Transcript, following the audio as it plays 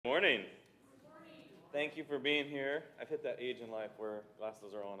thank you for being here. I've hit that age in life where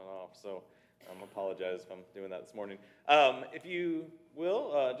glasses are on and off, so I apologize if I'm doing that this morning. If you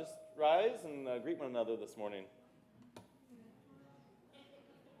will, just rise and greet one another this morning.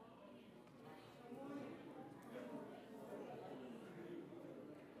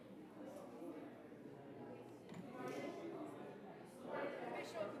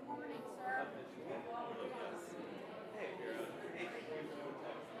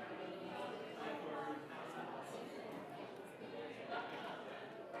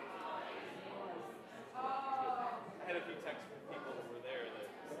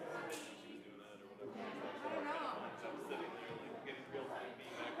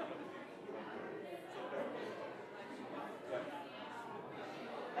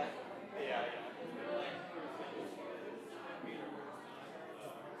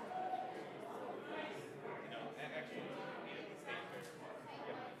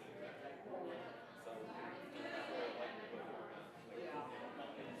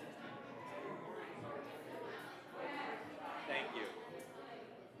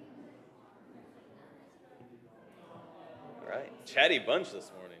 Chatty bunch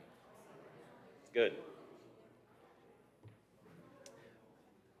this morning. It's good.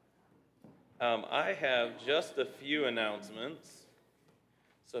 I have just a few announcements.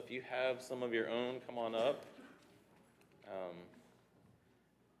 So if you have some of your own, come on up.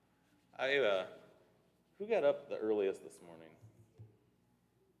 Who got up the earliest this morning?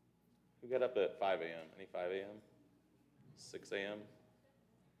 Who got up at 5 a.m.? Any 5 a.m.? 6 a.m.?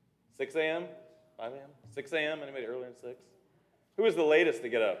 6 a.m.? 5 a.m.? 6 a.m.? Anybody earlier than 6? Who was the latest to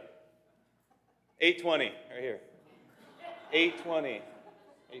get up? 8:20, right here. 8:20.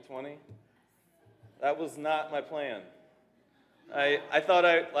 8:20? That was not my plan. I thought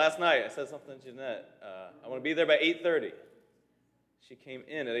last night, I said something to Jeanette. I want to be there by 8:30. She came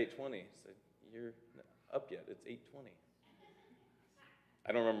in at 8:20. I said, you're not up yet. It's 8:20.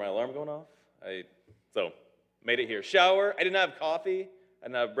 I don't remember my alarm going off. So, made it here. Shower. I didn't have coffee. I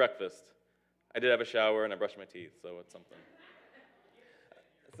didn't have breakfast. I did have a shower, and I brushed my teeth, so it's something.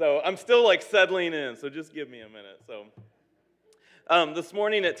 So I'm still like settling in, so just give me a minute. So this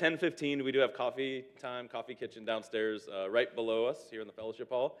morning at 10:15, we do have coffee time, coffee kitchen downstairs right below us here in the fellowship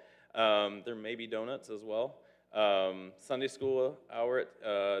hall. There may be donuts as well. Sunday school hour at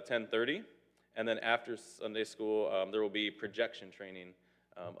 10:30, and then after Sunday school, there will be projection training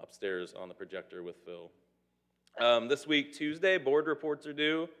upstairs on the projector with Phil. This week, Tuesday, board reports are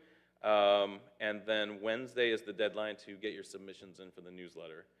due. And then Wednesday is the deadline to get your submissions in for the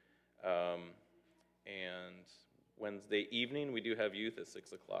newsletter. And Wednesday evening, we do have youth at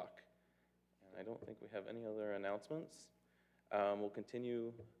 6 o'clock. And I don't think we have any other announcements. We'll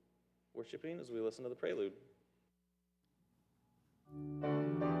continue worshiping as we listen to the prelude.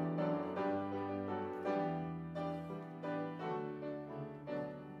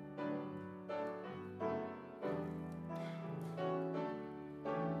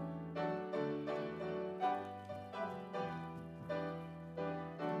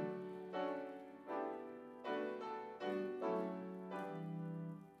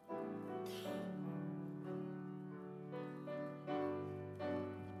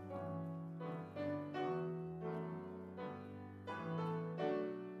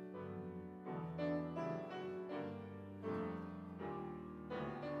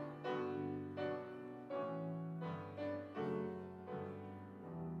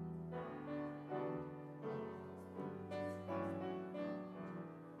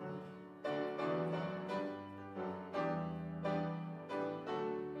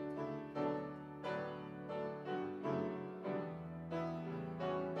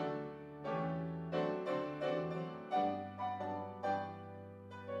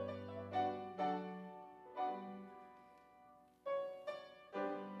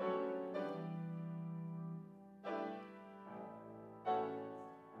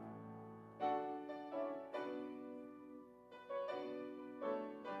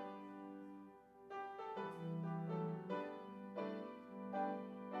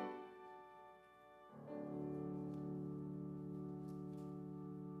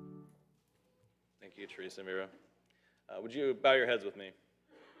 Thank you, Teresa and Mira. Would you bow your heads with me?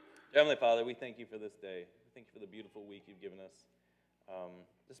 Heavenly Father, we thank you for this day. We thank you for the beautiful week you've given us.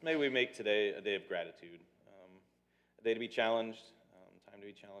 Just may we make today a day of gratitude, a day to be challenged, time to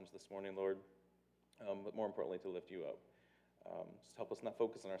be challenged this morning, Lord, but more importantly, to lift you up. Just help us not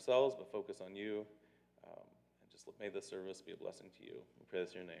focus on ourselves, but focus on you. And just may this service be a blessing to you. We pray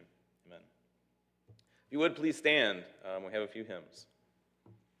this in your name. Amen. If you would, please stand. We have a few hymns.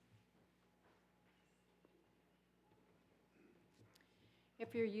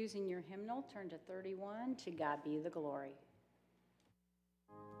 If you're using your hymnal, turn to 31, To God Be the Glory.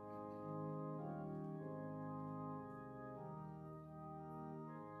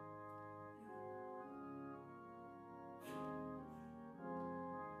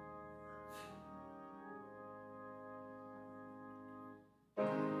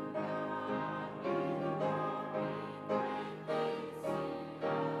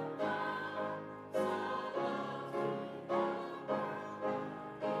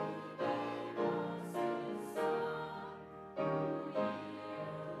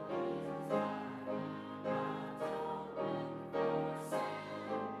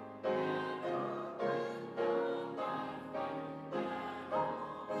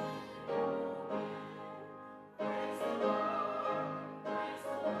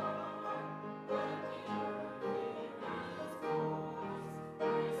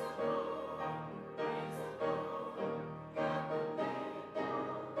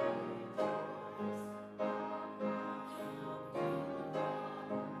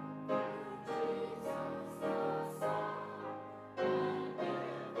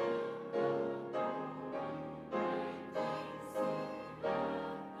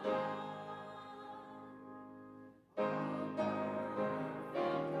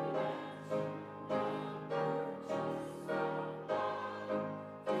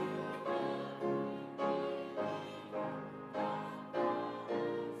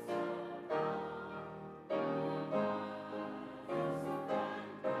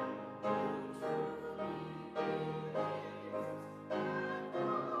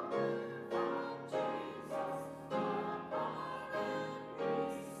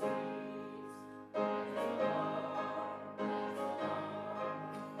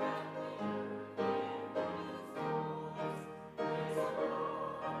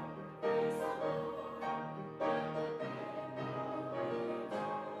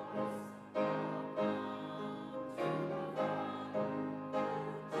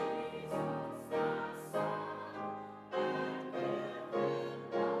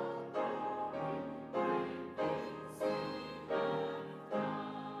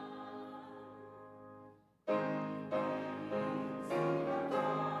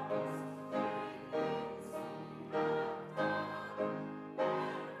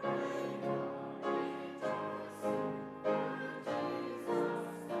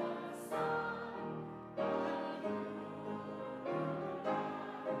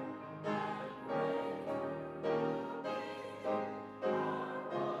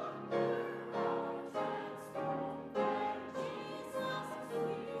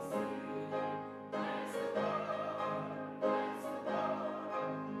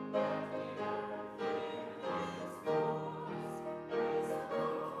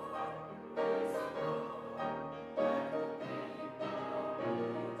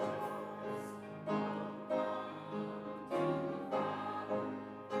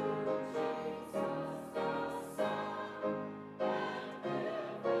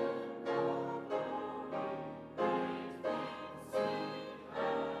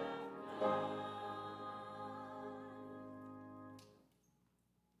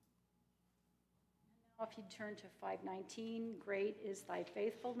 If you turn to 519, Great is Thy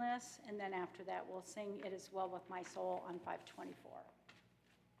Faithfulness, and then after that we'll sing It Is Well With My Soul on 524.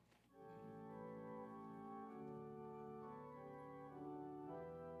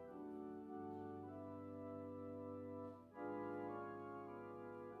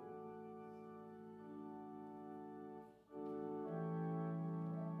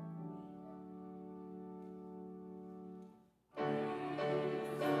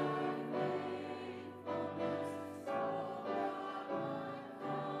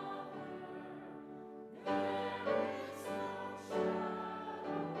 There is no shadow.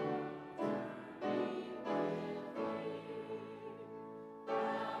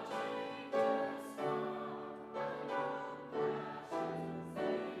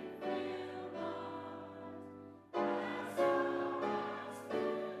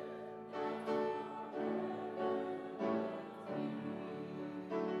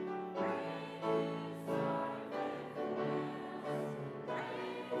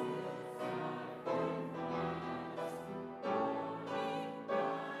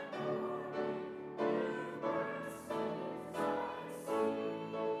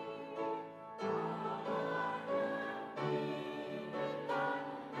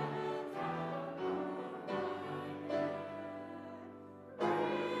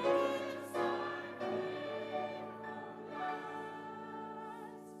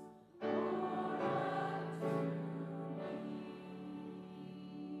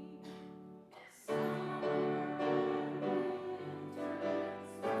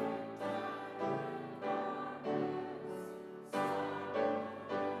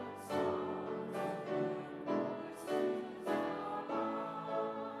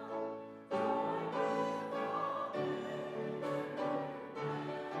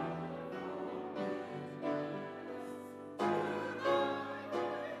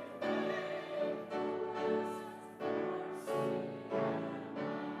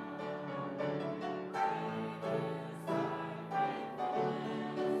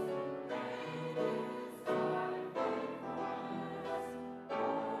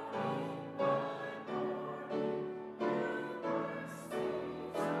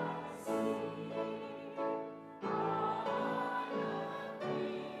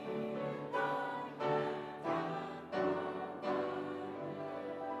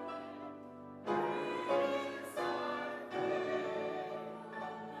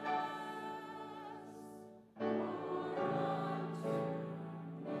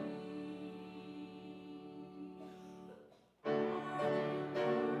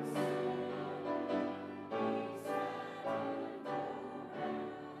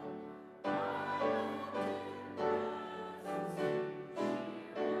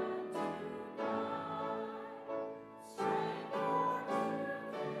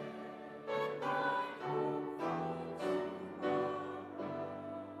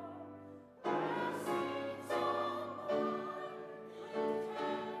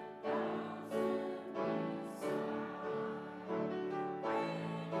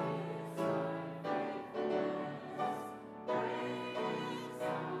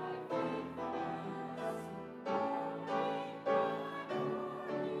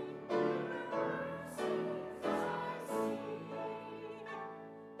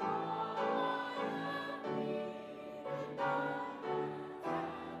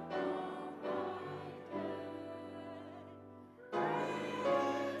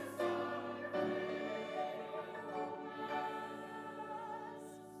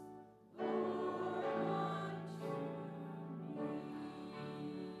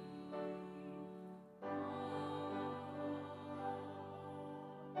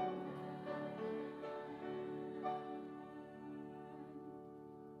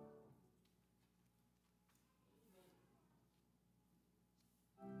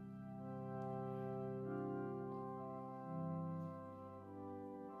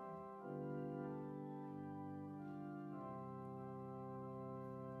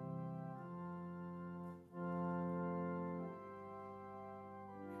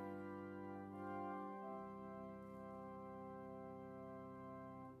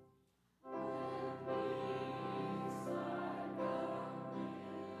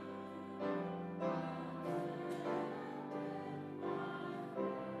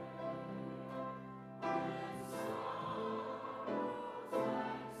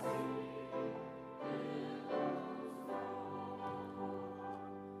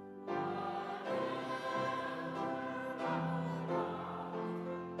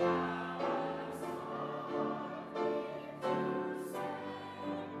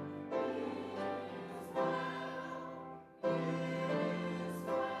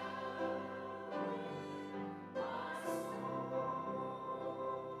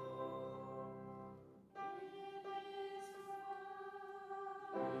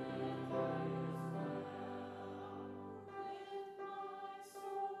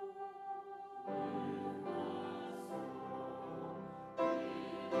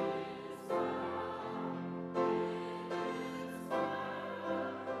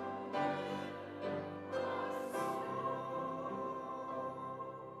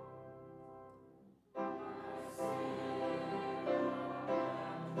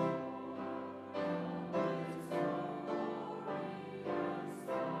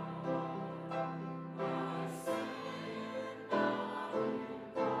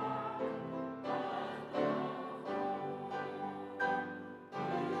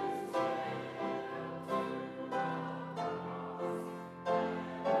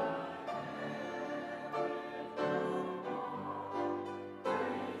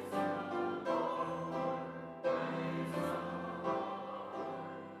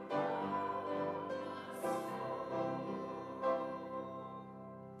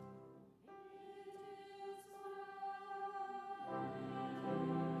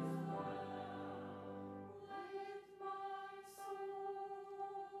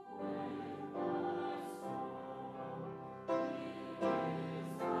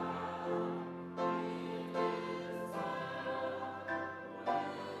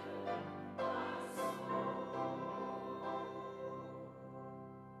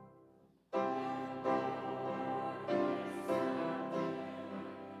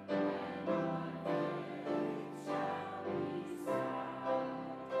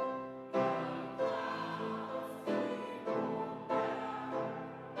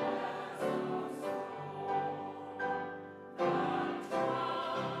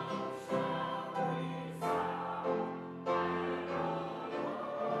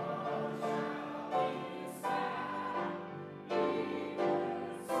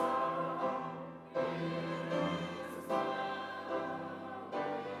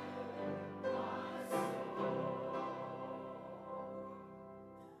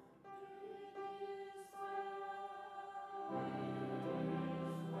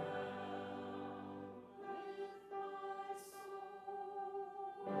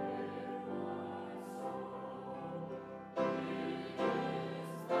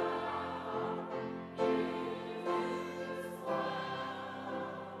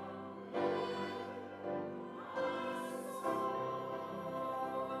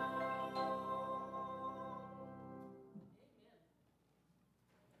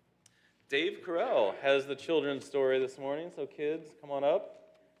 Dave Carell has the children's story this morning, so kids, come on up,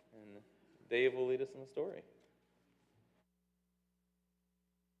 and Dave will lead us in the story.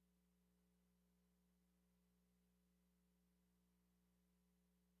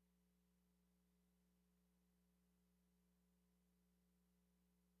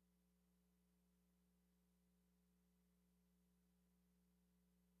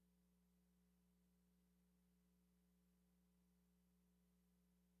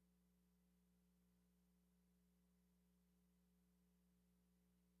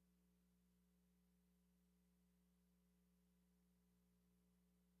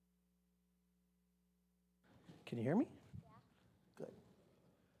 Can you hear me? Yeah. Good.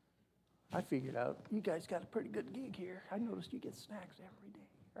 I figured out you guys got a pretty good gig here. I noticed you get snacks every day.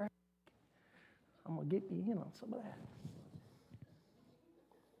 All right. I'm going to get you in on some of that.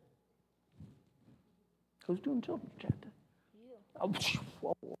 Who's doing children's chapter? You. Oh,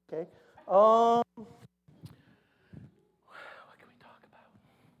 whoa, okay. What can we talk about?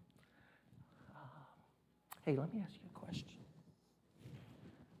 Hey, let me ask you a question.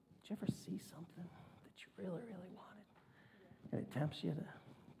 Did you ever see something that you really, really wanted, and it tempts you to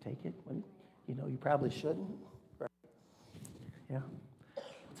take it when you know you probably shouldn't? Right? Yeah.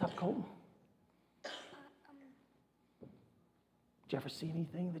 What's up, Colton? Did you ever see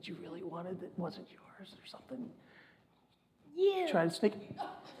anything that you really wanted that wasn't yours or something? Yeah. Try to sneak.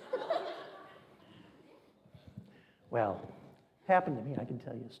 Well, happened to me. I can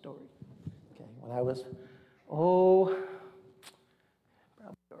tell you a story. Okay, when I was, probably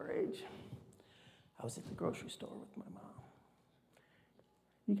your age, I was at the grocery store with my mom.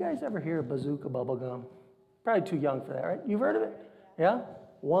 You guys ever hear of bazooka bubble gum? Probably too young for that, right? You've heard of it? Yeah?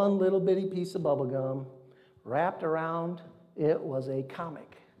 One little bitty piece of bubble gum wrapped around, it was a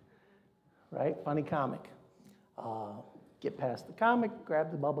comic, right? Funny comic. Get past the comic, grab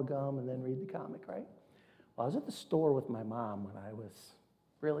the bubble gum, and then read the comic, right? Well, I was at the store with my mom when I was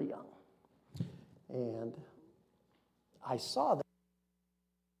really young. And I saw that.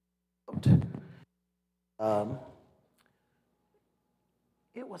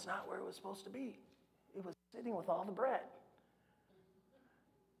 It was not where it was supposed to be. It was sitting with all the bread.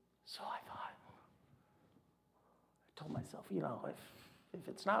 So I told myself, if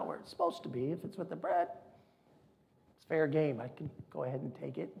it's not where it's supposed to be, if it's with the bread, it's fair game. I can go ahead and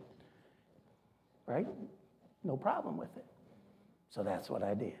take it, right? No problem with it. So that's what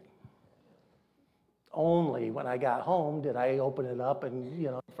I did. Only when I got home did I open it up and,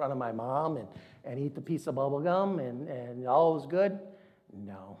 in front of my mom and eat the piece of bubble gum and all was good.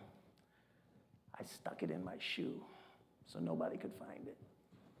 No. I stuck it in my shoe so nobody could find it.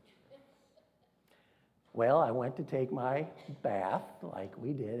 Well, I went to take my bath like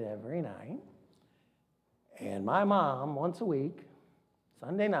we did every night. And my mom, once a week,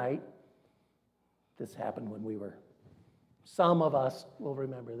 Sunday night, this happened when we were, some of us will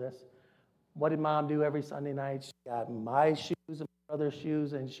remember this. What did Mom do every Sunday night? She got my shoes and my brother's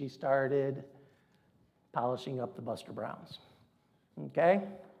shoes, and she started polishing up the Buster Browns. Okay?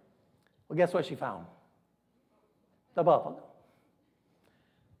 Well, guess what she found? The bubble gum.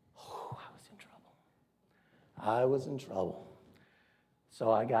 Oh, I was in trouble.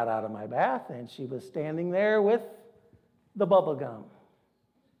 So I got out of my bath, and she was standing there with the bubble gum.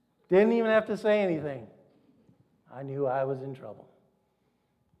 Didn't even have to say anything. I knew I was in trouble.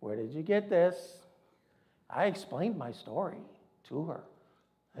 Where did you get this? I explained my story to her.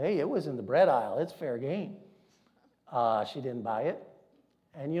 Hey, it was in the bread aisle. It's fair game. She didn't buy it.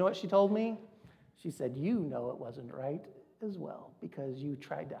 And you know what she told me? She said, you know it wasn't right as well because you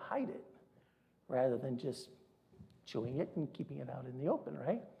tried to hide it rather than just chewing it and keeping it out in the open,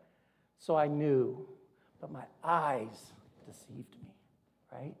 right? So I knew, but my eyes deceived me,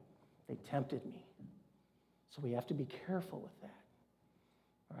 right? They tempted me. So we have to be careful with that.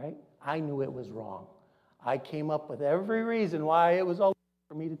 Right? I knew it was wrong. I came up with every reason why it was okay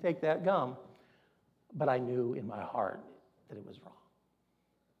for me to take that gum, but I knew in my heart that it was wrong.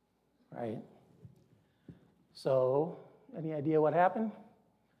 Right? So, any idea what happened?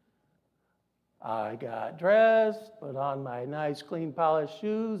 I got dressed, put on my nice, clean, polished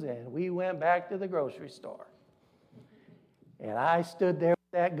shoes, and we went back to the grocery store. And I stood there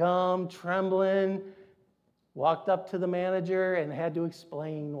with that gum, trembling, walked up to the manager and had to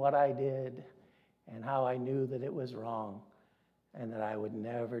explain what I did and how I knew that it was wrong and that I would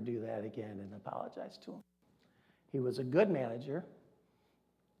never do that again and apologize to him. He was a good manager.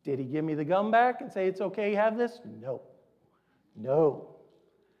 Did he give me the gum back and say, it's okay, have this? No. No.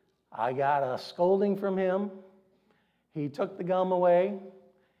 I got a scolding from him. He took the gum away.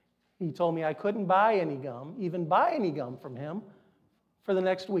 He told me I couldn't buy any gum, even buy any gum from him for the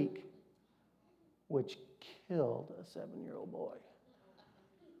next week. which killed a 7-year-old boy.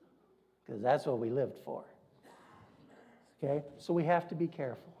 Because that's what we lived for. Okay? So we have to be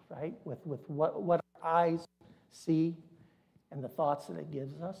careful, right? With what our eyes see and the thoughts that it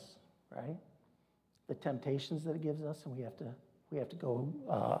gives us, right? The temptations that it gives us, and we have to go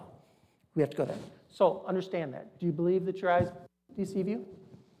there. So understand that. Do you believe that your eyes deceive you?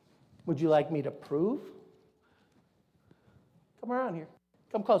 Would you like me to prove? Come around here.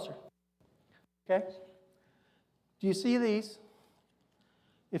 Come closer. Okay? Do you see these?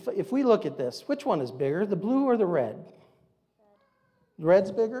 If we look at this, which one is bigger, the blue or the red? The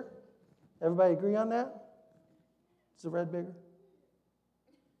red's bigger? Everybody agree on that? Is the red bigger?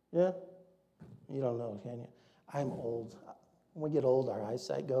 Yeah? You don't know, can you? I'm old. When we get old, our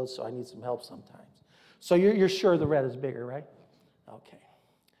eyesight goes, so I need some help sometimes. So you're sure the red is bigger, right? Okay.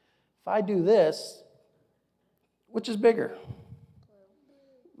 If I do this, which is bigger?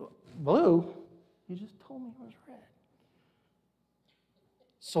 Blue? You just told me it was red.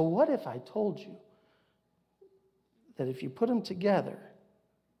 So what if I told you that if you put them together,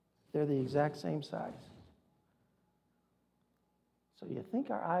 they're the exact same size? So you think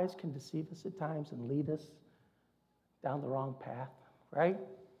our eyes can deceive us at times and lead us down the wrong path, right?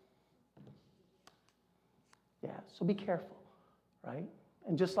 Yeah, so be careful, right?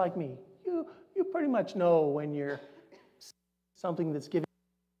 And just like me, you pretty much know when you're something that's given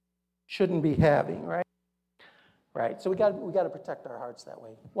shouldn't be having, right? Right. So we got to protect our hearts that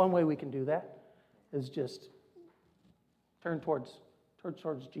way. One way we can do that is just turn towards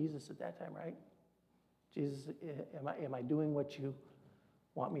Jesus at that time, right? Jesus, am I doing what you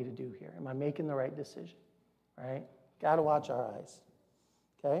want me to do here? Am I making the right decision? Right? Got to watch our eyes.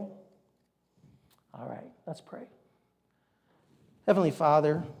 Okay? All right, let's pray. Heavenly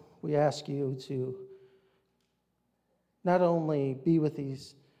Father, we ask you to not only be with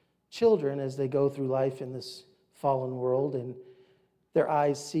these children as they go through life in this fallen world and their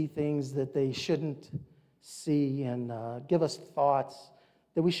eyes see things that they shouldn't see, and give us thoughts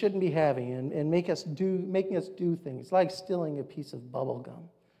that we shouldn't be having, and making us do things like stealing a piece of bubble gum.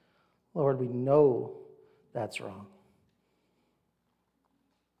 Lord, we know that's wrong.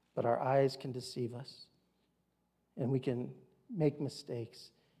 But our eyes can deceive us, and we can make mistakes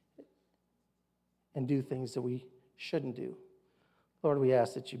and do things that we shouldn't do. Lord, we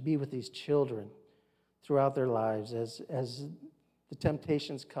ask that you be with these children throughout their lives as the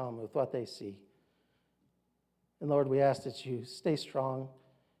temptations come with what they see. And Lord, we ask that you stay strong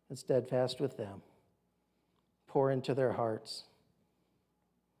and steadfast with them. Pour into their hearts.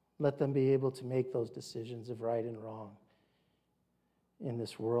 Let them be able to make those decisions of right and wrong in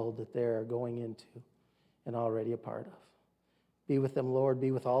this world that they're going into and already a part of. Be with them, Lord.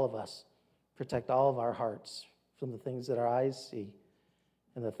 Be with all of us. Protect all of our hearts from the things that our eyes see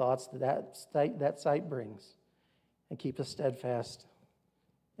and the thoughts that sight brings. And keep us steadfast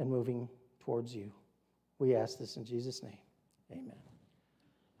and moving towards you. We ask this in Jesus' name. Amen.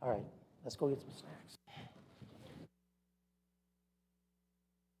 All right, let's go get some snacks.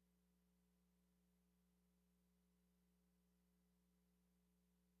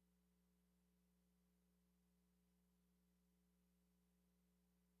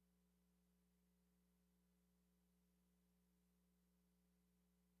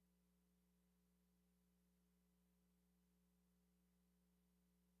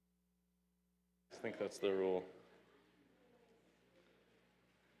 I think that's the rule.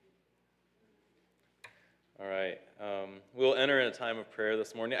 All right. We'll enter in a time of prayer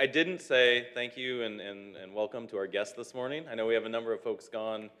this morning. I didn't say thank you and welcome to our guests this morning. I know we have a number of folks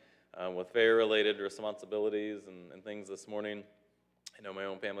gone with fair-related responsibilities and things this morning. I know my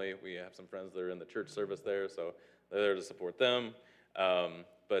own family, we have some friends that are in the church service there, so they're there to support them.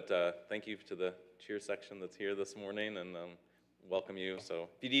 But thank you to the cheer section that's here this morning, and welcome you. So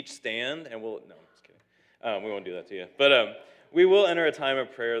if you'd each stand, and no, I'm just kidding. We won't do that to you. But we will enter a time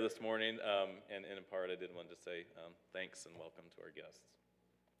of prayer this morning, and in part, I did want to say thanks and welcome to our guests.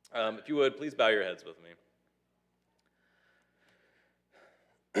 If you would, please bow your heads with me.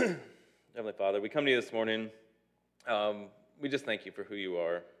 Heavenly Father, we come to you this morning. We just thank you for who you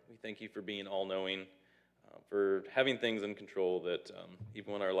are. We thank you for being all-knowing, for having things in control that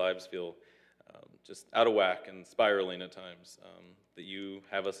even when our lives feel just out of whack and spiraling at times, that you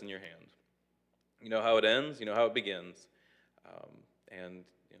have us in your hand. You know how it ends, you know how it begins, and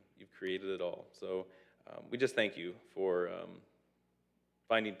you've created it all. So we just thank you for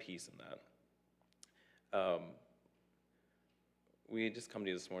finding peace in that. We just come to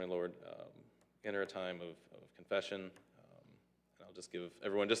you this morning, Lord, enter a time of confession, and I'll just give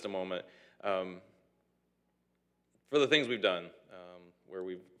everyone just a moment for the things we've done, where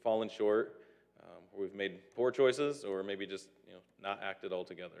we've fallen short, where we've made poor choices or maybe just not acted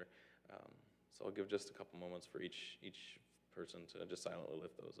altogether. So I'll give just a couple moments for each person to just silently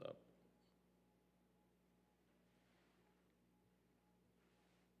lift those up.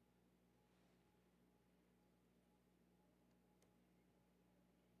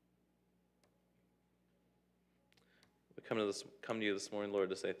 We come to you this morning, Lord,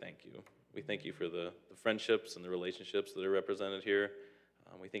 to say thank you. We thank you for the friendships and the relationships that are represented here.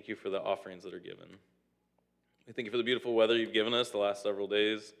 We thank you for the offerings that are given. We thank you for the beautiful weather you've given us the last several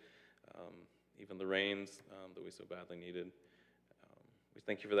days, even the rains that we so badly needed. We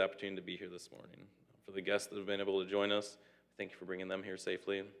thank you for the opportunity to be here this morning. For the guests that have been able to join us, thank you for bringing them here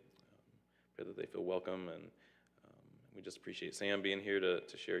safely. Pray that they feel welcome, and we just appreciate Sam being here to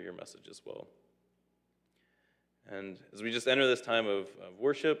share your message as well. And as we just enter this time of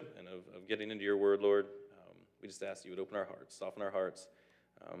worship and of getting into your word, Lord, we just ask you would open our hearts, soften our hearts,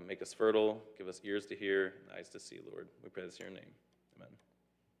 make us fertile, give us ears to hear, and eyes to see, Lord. We pray this in your name. Amen.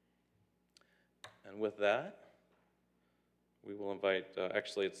 And with that, we will invite,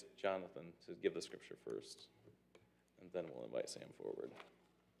 actually it's Jonathan to give the scripture first, and then we'll invite Sam forward.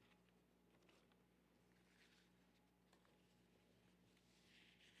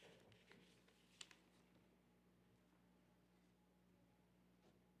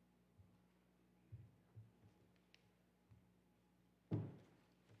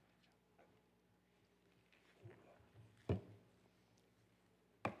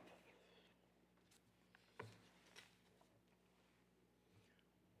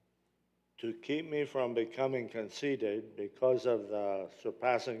 To keep me from becoming conceited because of the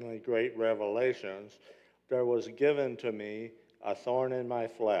surpassingly great revelations, there was given to me a thorn in my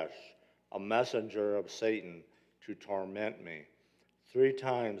flesh, a messenger of Satan to torment me. 3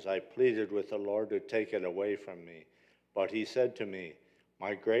 times I pleaded with the Lord to take it away from me, but he said to me,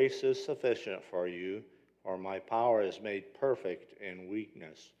 "My grace is sufficient for you, for my power is made perfect in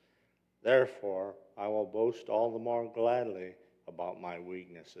weakness. Therefore, I will boast all the more gladly about my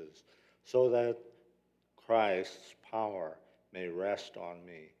weaknesses, so that Christ's power may rest on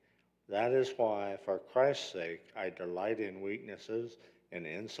me. That is why, for Christ's sake, I delight in weaknesses, in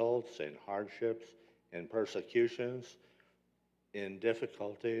insults, in hardships, in persecutions, in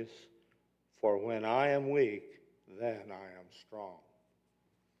difficulties. For when I am weak, then I am strong."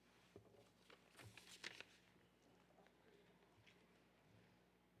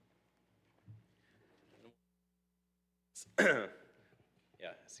 Yeah,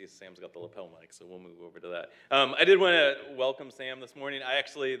 I see Sam's got the lapel mic, so we'll move over to that. I did want to welcome Sam this morning.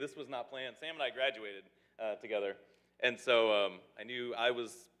 This was not planned. Sam and I graduated together. And so I knew I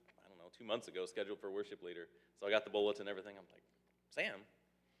was, 2 months ago scheduled for worship leader. So I got the bulletin and everything. I'm like, Sam?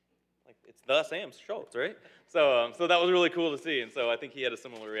 Like, it's the Sam Schultz, right? So that was really cool to see. And so I think he had a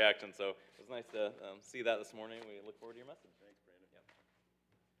similar reaction. So it was nice to see that this morning. We look forward to your message. Thanks, Brandon.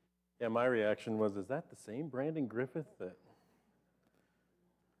 Yeah, my reaction was, is that the same Brandon Griffith that...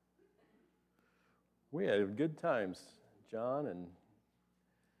 We had good times, John, and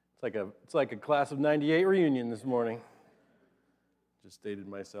it's like a class of '98 reunion this morning. Just dated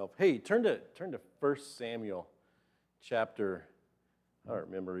myself. Hey, turn to 1 Samuel chapter, I don't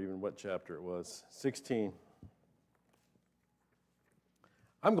remember even what chapter it was, 16.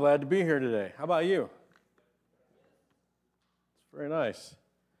 I'm glad to be here today. How about you? It's very nice.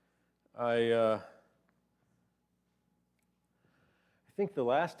 I think the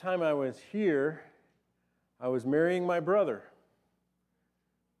last time I was here, I was marrying my brother.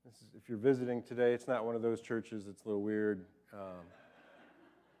 If you're visiting today, it's not one of those churches that's a little weird.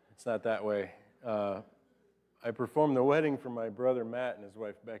 It's not that way. I performed the wedding for my brother Matt and his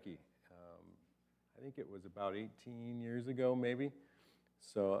wife Becky. I think it was about 18 years ago, maybe.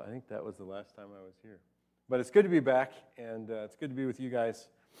 So I think that was the last time I was here. But it's good to be back, and it's good to be with you guys.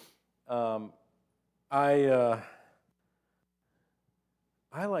 I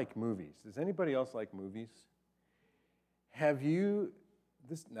like movies. Does anybody else like movies? Have you,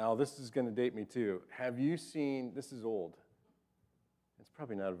 this is going to date me too, have you seen, this is old, it's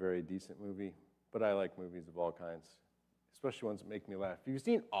probably not a very decent movie, but I like movies of all kinds, especially ones that make me laugh. Have you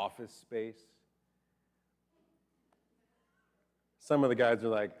seen Office Space? Some of the guys are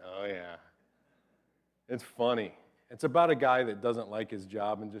like, oh yeah, it's funny. It's about a guy that doesn't like his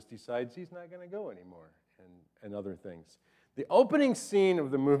job and just decides he's not going to go anymore, and other things. The opening scene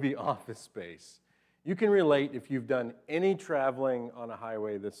of the movie Office Space, you can relate if you've done any traveling on a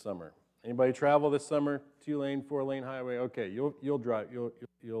highway this summer. Anybody travel this summer? 2-lane, 4-lane highway? Okay, you'll drive.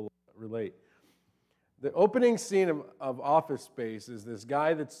 You'll relate. The opening scene of Office Space is this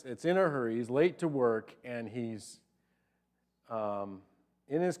guy that's in a hurry. He's late to work, and he's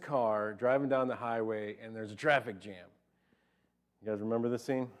in his car driving down the highway, and there's a traffic jam. You guys remember this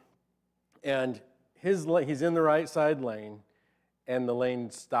scene? And he's in the right side lane, and the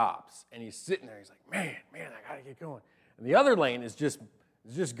lane stops, and he's sitting there. He's like, man, I gotta get going. And the other lane is just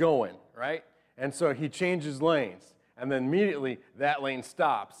going, right? And so he changes lanes, and then immediately that lane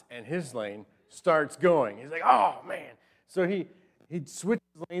stops, and his lane starts going. He's like, oh man. So he switches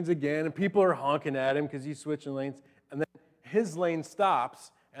lanes again, and people are honking at him because he's switching lanes, and then his lane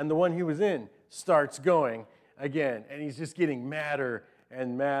stops, and the one he was in starts going again, and he's just getting madder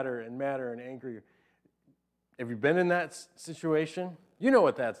and madder and madder and angrier. Have you been in that situation? You know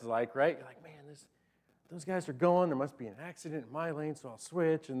what that's like, right? You're like, man, those guys are going. There must be an accident in my lane, so I'll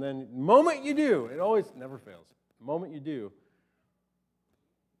switch. And then the moment you do, it always never fails. The moment you do,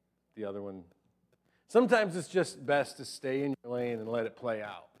 the other one. Sometimes it's just best to stay in your lane and let it play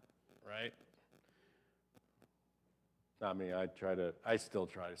out, right? Not me. I still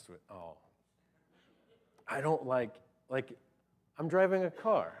try to switch. Oh. I don't like I'm driving a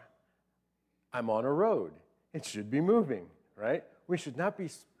car. I'm on a road. It should be moving, right? We should not be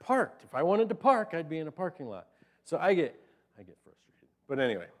parked. If I wanted to park, I'd be in a parking lot. So I get frustrated. But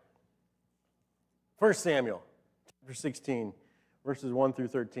anyway, 1 Samuel, chapter 16, verses 1 through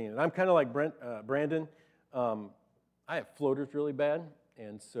 13. And I'm kind of like Brandon. I have floaters really bad,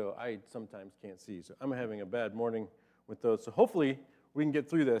 and so I sometimes can't see. So I'm having a bad morning with those. So hopefully we can get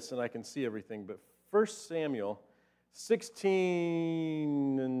through this and I can see everything. But 1 Samuel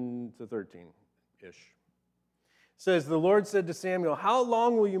 16 to 13-ish. Says, the Lord said to Samuel, how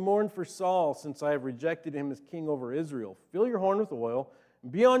long will you mourn for Saul, since I have rejected him as king over Israel? Fill your horn with oil,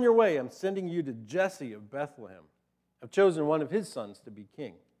 and be on your way. I'm sending you to Jesse of Bethlehem. I've chosen one of his sons to be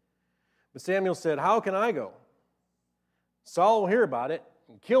king. But Samuel said, how can I go? Saul will hear about it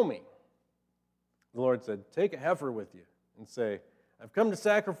and kill me. The Lord said, take a heifer with you and say, I've come to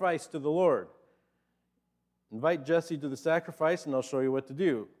sacrifice to the Lord. Invite Jesse to the sacrifice, and I'll show you what to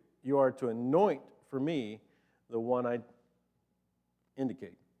do. You are to anoint for me the one I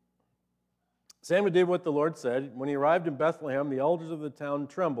indicate. Samuel did what the Lord said. When he arrived in Bethlehem, the elders of the town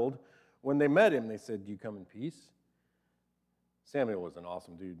trembled. When they met him, they said, do you come in peace? Samuel was an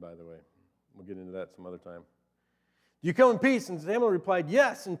awesome dude, by the way. We'll get into that some other time. Do you come in peace? And Samuel replied,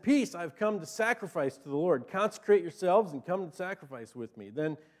 yes, in peace I've come to sacrifice to the Lord. Consecrate yourselves and come and sacrifice with me.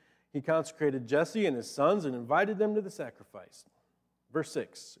 Then he consecrated Jesse and his sons and invited them to the sacrifice. Verse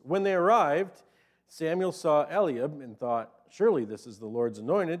 6, when they arrived, Samuel saw Eliab and thought, surely this is the Lord's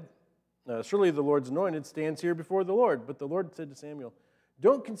anointed. Surely the Lord's anointed stands here before the Lord. But the Lord said to Samuel,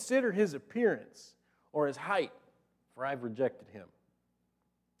 don't consider his appearance or his height, for I've rejected him.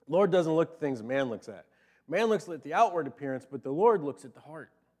 The Lord doesn't look at things a man looks at. Man looks at the outward appearance, but the Lord looks at the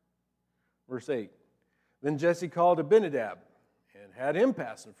heart. Verse 8, then Jesse called Abinadab and had him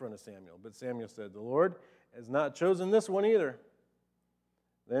pass in front of Samuel. But Samuel said, the Lord has not chosen this one either.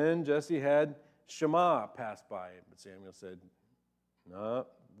 Then Jesse had Shammah passed by, but Samuel said, no,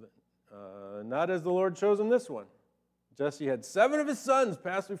 not as the Lord chosen this one. Jesse had 7 of his sons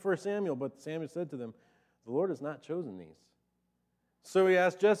pass before Samuel, but Samuel said to them, the Lord has not chosen these. So he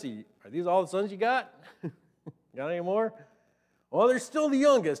asked Jesse, are these all the sons you got? Got any more? Well, they're still the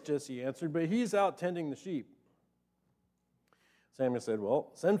youngest, Jesse answered, but he's out tending the sheep. Samuel said,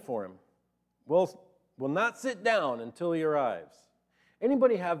 well, send for him. We'll not sit down until he arrives.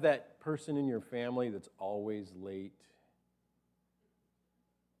 Anybody have that person in your family that's always late?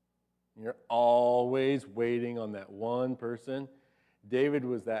 You're always waiting on that one person. David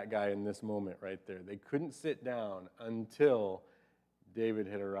was that guy in this moment right there. They couldn't sit down until David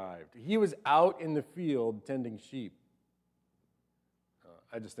had arrived. He was out in the field tending sheep.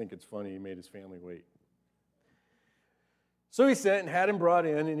 I just think it's funny he made his family wait. So he sent and had him brought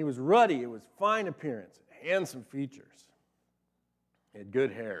in, and he was ruddy. It was fine appearance, handsome features. He had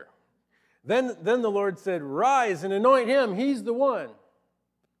good hair. Then the Lord said, rise and anoint him. He's the one.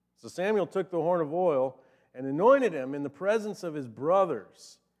 So Samuel took the horn of oil and anointed him in the presence of his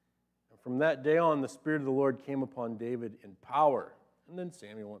brothers. And from that day on, the Spirit of the Lord came upon David in power. And then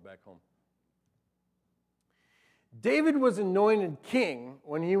Samuel went back home. David was anointed king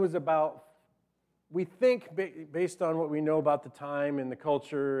when he was about, we think, based on what we know about the time and the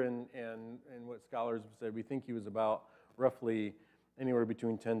culture and what scholars have said, we think he was about roughly anywhere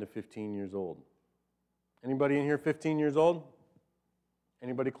between 10 to 15 years old. Anybody in here 15 years old?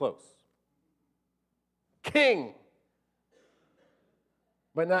 Anybody close? King!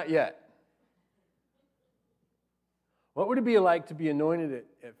 But not yet. What would it be like to be anointed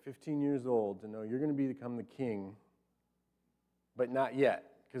at 15 years old, to know you're going to become the king, but not yet?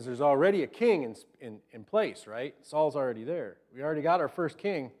 because there's already a king in place, right? Saul's already there. We already got our first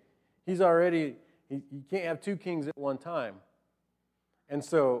king. You can't have two kings at one time. And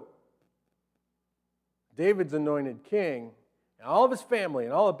so David's anointed king, and all of his family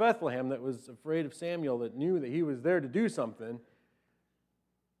and all of Bethlehem that was afraid of Samuel, that knew that he was there to do something,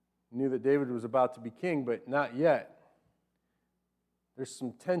 knew that David was about to be king, but not yet. There's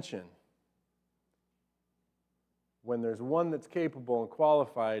some tension when there's one that's capable and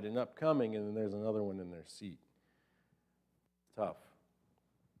qualified and upcoming, and then there's another one in their seat. Tough.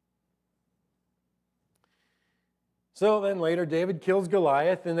 So then later, David kills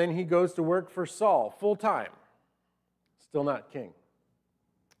Goliath, and then he goes to work for Saul full time. Still not king.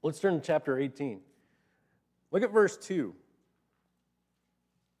 Let's turn to chapter 18. Look at verse 2.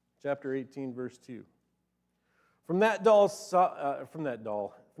 Chapter 18, verse 2. From that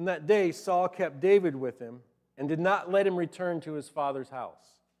day, Saul kept David with him and did not let him return to his father's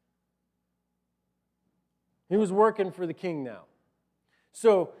house. He was working for the king now.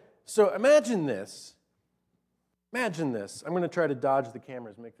 So imagine this. Imagine this. I'm going to try to dodge the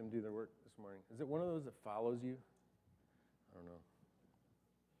cameras, make them do their work this morning. Is it one of those that follows you? I don't know.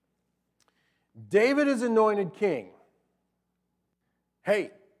 David is anointed king.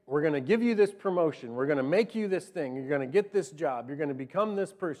 Hey, we're going to give you this promotion. We're going to make you this thing. You're going to get this job. You're going to become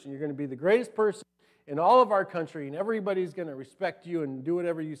this person. You're going to be the greatest person in all of our country, and everybody's going to respect you and do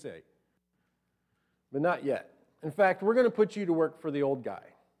whatever you say. But not yet. In fact, we're going to put you to work for the old guy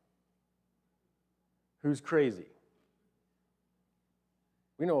who's crazy.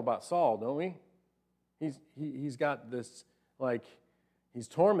 We know about Saul, don't we? He's got this, he's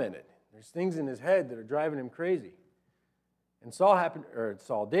tormented. There's things in his head that are driving him crazy. And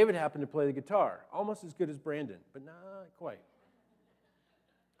David happened to play the guitar, almost as good as Brandon, but not quite.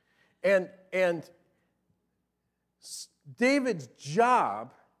 And David's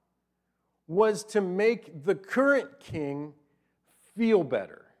job was to make the current king feel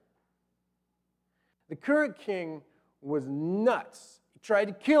better. The current king was nuts. He tried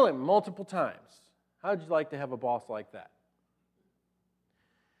to kill him multiple times. How'd you like to have a boss like that?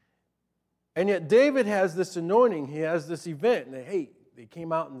 And yet David has this anointing. He has this event. And they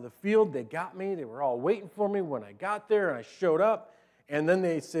came out in the field. They got me. They were all waiting for me when I got there. And I showed up. And then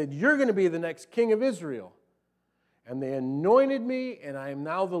they said, you're going to be the next king of Israel. And they anointed me. And I am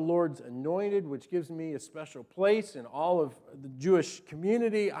now the Lord's anointed, which gives me a special place in all of the Jewish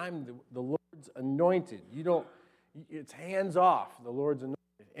community. I'm the Lord's anointed. It's hands off, the Lord's anointed.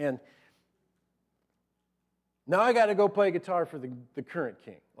 And now I got to go play guitar for the current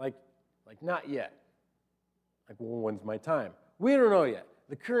king. Like not yet. Well, when's my time? We don't know yet.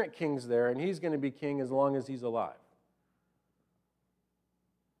 The current king's there, and he's going to be king as long as he's alive.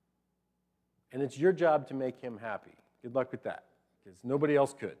 And it's your job to make him happy. Good luck with that, because nobody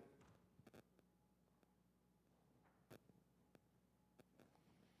else could.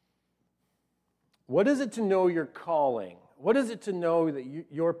 What is it to know your calling? What is it to know that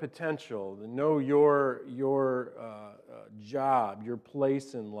your potential, to know your job, your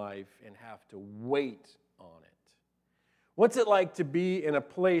place in life, and have to wait on it? What's it like to be in a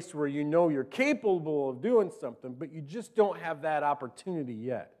place where you know you're capable of doing something, but you just don't have that opportunity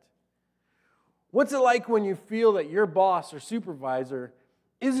yet? What's it like when you feel that your boss or supervisor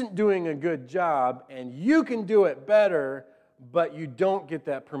isn't doing a good job and you can do it better, but you don't get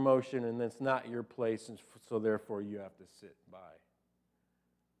that promotion and it's not your place, and so therefore you have to sit by?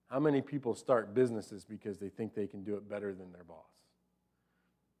 How many people start businesses because they think they can do it better than their boss?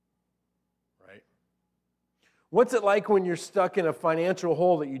 Right? What's it like when you're stuck in a financial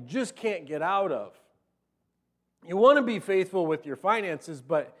hole that you just can't get out of? You want to be faithful with your finances,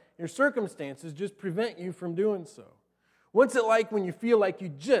 but your circumstances just prevent you from doing so. What's it like when you feel like you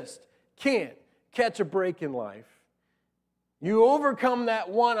just can't catch a break in life? You overcome that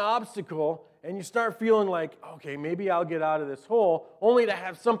one obstacle and you start feeling like, okay, maybe I'll get out of this hole, only to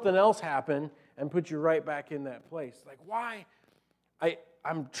have something else happen and put you right back in that place. Like, why?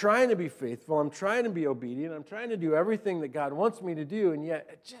 I'm trying to be faithful. I'm trying to be obedient. I'm trying to do everything that God wants me to do, and yet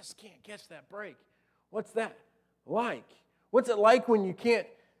I just can't catch that break. What's that like? What's it like when you can't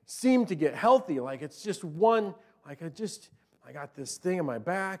seem to get healthy? Like it's just one, I got this thing in my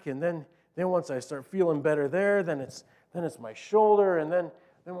back, and then once I start feeling better there, then it's my shoulder, and then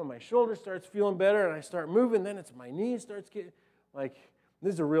when my shoulder starts feeling better and I start moving, then it's my knee starts getting, like,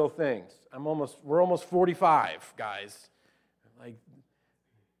 these are real things. We're almost 45, guys. Like,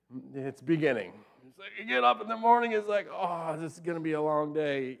 it's beginning. It's like you get up in the morning, it's like, oh, this is going to be a long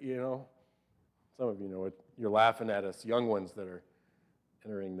day, you know. Some of you know it. You're laughing at us, young ones that are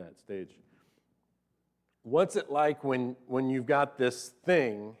entering that stage. What's it like when you've got this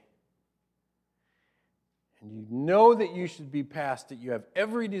thing and you know that you should be past it, you have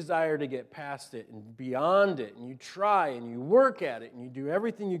every desire to get past it and beyond it, and you try and you work at it and you do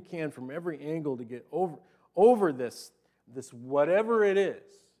everything you can from every angle to get over this whatever it is.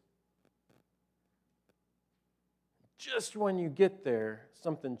 Just when you get there,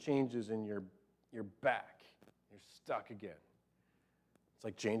 something changes in your back. You're stuck again. It's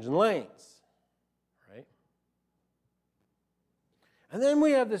like changing lanes, right? And then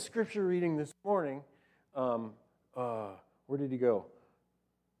we have the scripture reading this morning. Where did he go?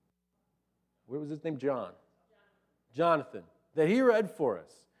 What was his name? Jonathan. That he read for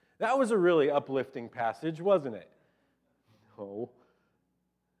us. That was a really uplifting passage, wasn't it? No.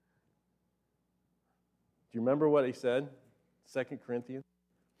 Do you remember what he said? 2 Corinthians?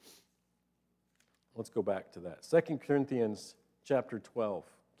 Let's go back to that. 2 Corinthians chapter 12.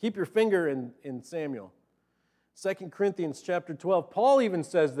 Keep your finger in Samuel. 2 Corinthians chapter 12. Paul even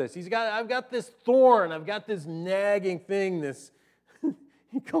says this. I've got this thorn. I've got this nagging thing.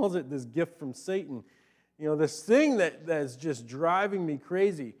 He calls it this gift from Satan. You know, this thing that is just driving me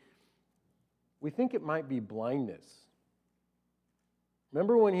crazy. We think it might be blindness.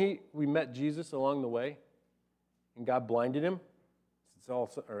 Remember when we met Jesus along the way and God blinded him? Saul,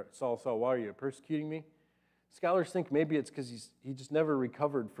 why are you persecuting me? Scholars think maybe it's because he just never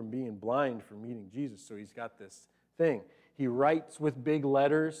recovered from being blind from meeting Jesus, so he's got this thing. He writes with big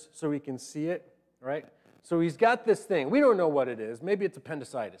letters so he can see it, right? So he's got this thing. We don't know what it is. Maybe it's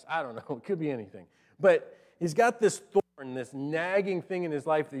appendicitis. I don't know. It could be anything. But he's got this thorn, this nagging thing in his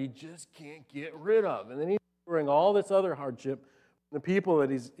life that he just can't get rid of. And then he's enduring all this other hardship from the people that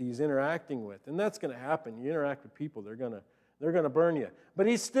he's interacting with. And that's going to happen. You interact with people, they're going to burn you. But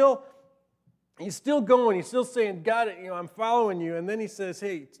he's still going. He's still saying, God, I'm following you. And then he says,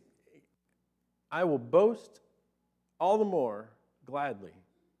 hey, I will boast all the more gladly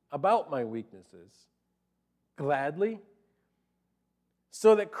about my weaknesses. Gladly.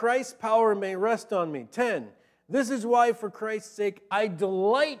 So that Christ's power may rest on me. 10, this is why for Christ's sake I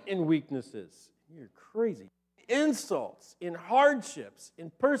delight in weaknesses. You're crazy. Insults, in hardships,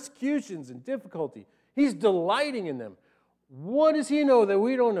 in persecutions, in difficulty. He's delighting in them. What does he know that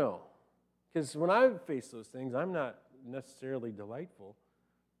we don't know? Because when I face those things, I'm not necessarily delightful.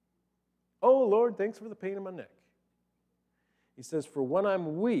 Oh, Lord, thanks for the pain in my neck. He says, for when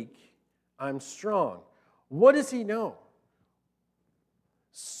I'm weak, I'm strong. What does he know?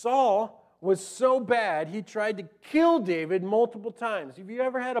 Saul was so bad, he tried to kill David multiple times. Have you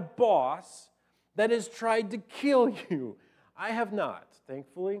ever had a boss that has tried to kill you? I have not,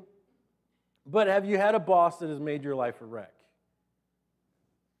 thankfully. But have you had a boss that has made your life a wreck?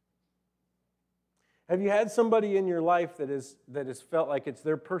 Have you had somebody in your life that has felt like it's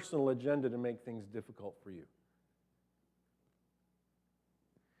their personal agenda to make things difficult for you?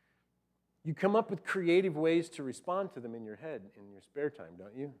 You come up with creative ways to respond to them in your head in your spare time,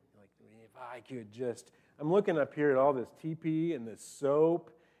 don't you? Like, if I could just... I'm looking up here at all this TP and this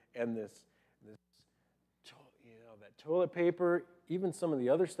soap and this that toilet paper, even some of the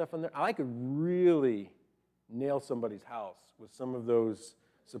other stuff on there. I could really nail somebody's house with some of those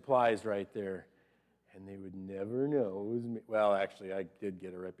supplies right there. And they would never know it was me. Well, actually, I did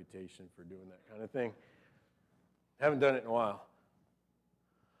get a reputation for doing that kind of thing. Haven't done it in a while.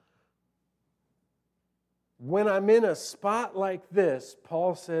 When I'm in a spot like this,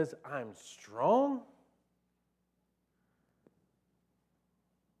 Paul says, I'm strong.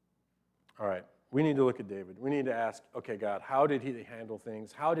 All right, we need to look at David. We need to ask, okay, God, how did he handle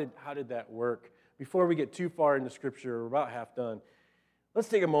things? How did that work? Before we get too far into Scripture, we're about half done. Let's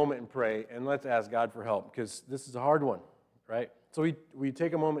take a moment and pray, and let's ask God for help, because this is a hard one, right? So we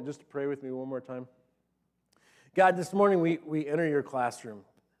take a moment just to pray with me one more time. God, this morning we enter your classroom.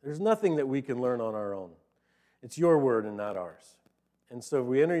 There's nothing that we can learn on our own. It's your word and not ours. And so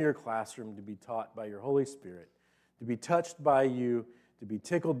we enter your classroom to be taught by your Holy Spirit, to be touched by you, to be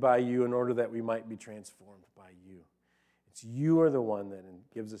tickled by you in order that we might be transformed by you. It's you are the one that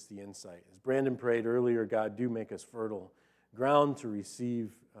gives us the insight. As Brandon prayed earlier, God, do make us fertile ground to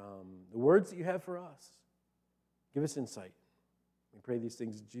receive the words that you have for us. Give us insight. We pray these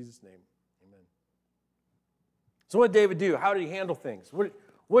things in Jesus' name. Amen. So what did David do? How did he handle things? What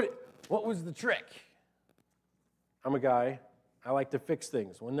was the trick? I'm a guy. I like to fix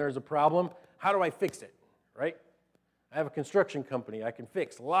things. When there's a problem, how do I fix it, right? I have a construction company. I can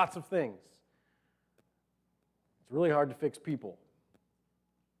fix lots of things. It's really hard to fix people.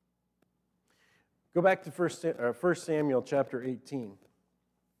 Go back to 1 Samuel chapter 18.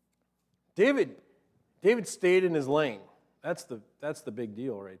 David stayed in his lane. That's the big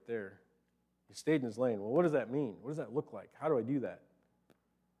deal right there. He stayed in his lane. Well, what does that mean? What does that look like? How do I do that?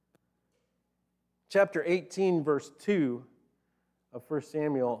 Chapter 18, verse 2 of 1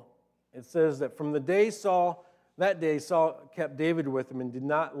 Samuel, it says that from the day Saul kept David with him and did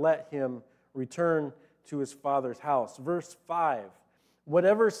not let him return to his father's house. Verse 5,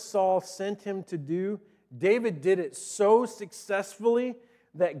 whatever Saul sent him to do, David did it so successfully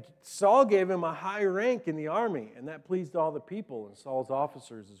that Saul gave him a high rank in the army, and that pleased all the people and Saul's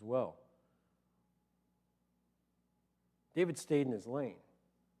officers as well. David stayed in his lane.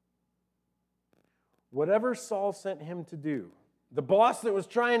 Whatever Saul sent him to do, the boss that was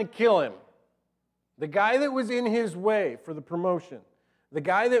trying to kill him, the guy that was in his way for the promotion, the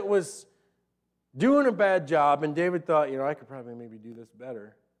guy that was doing a bad job, and David thought, I could probably maybe do this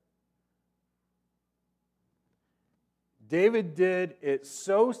better. David did it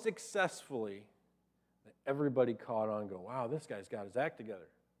so successfully that everybody caught on and go, wow, this guy's got his act together.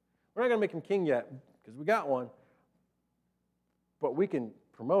 We're not going to make him king yet because we got one, but we can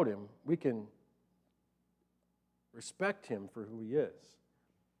promote him. We can respect him for who he is.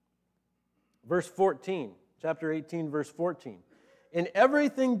 Verse 14, chapter 18, verse 14. In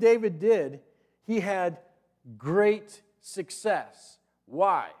everything David did, he had great success.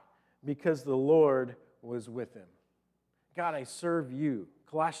 Why? Because the Lord was with him. God, I serve you.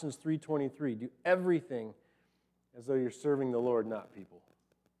 Colossians 3:23, do everything as though you're serving the Lord, not people.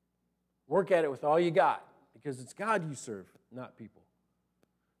 Work at it with all you got, because it's God you serve, not people.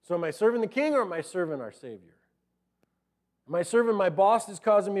 So am I serving the king, or am I serving our Savior? Am I serving my boss that's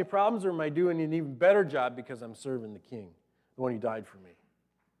causing me problems, or am I doing an even better job because I'm serving the king, the one who died for me?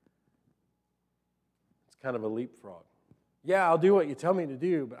 It's kind of a leapfrog. Yeah, I'll do what you tell me to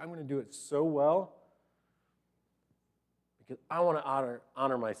do, but I'm going to do it so well because I want to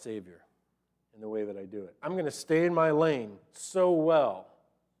honor my Savior in the way that I do it. I'm going to stay in my lane so well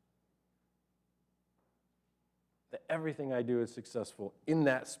that everything I do is successful in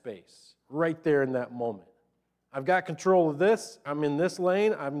that space, right there in that moment. I've got control of this. I'm in this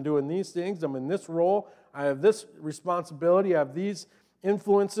lane. I'm doing these things. I'm in this role. I have this responsibility. I have these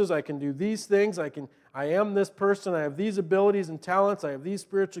influences. I can do these things. I am this person. I have these abilities and talents. I have these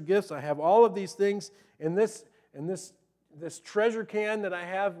spiritual gifts. I have all of these things in this treasure can that I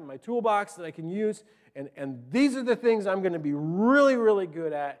have in my toolbox that I can use. And these are the things I'm going to be really, really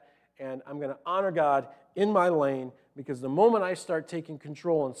good at. And I'm going to honor God in my lane, because the moment I start taking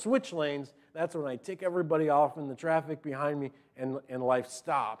control and switch lanes, that's when I take everybody off in the traffic behind me and life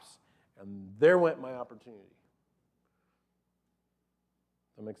stops. And there went my opportunity.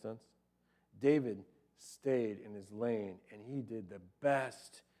 Does that make sense? David stayed in his lane, and he did the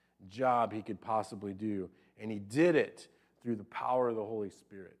best job he could possibly do. And he did it through the power of the Holy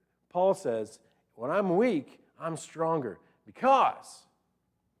Spirit. Paul says, when I'm weak, I'm stronger, because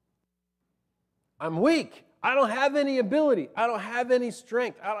I'm weak. I don't have any ability. I don't have any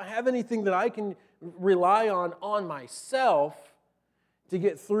strength. I don't have anything that I can rely on myself to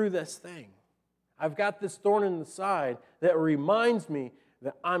get through this thing. I've got this thorn in the side that reminds me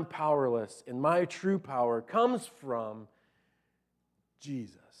that I'm powerless, and my true power comes from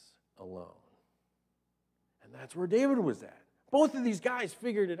Jesus alone. And that's where David was at. Both of these guys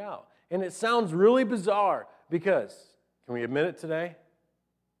figured it out. And it sounds really bizarre because, can we admit it today?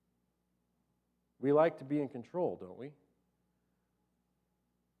 We like to be in control, don't we?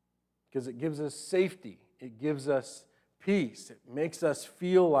 Because it gives us safety. It gives us peace. It makes us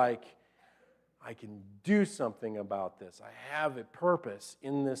feel like I can do something about this. I have a purpose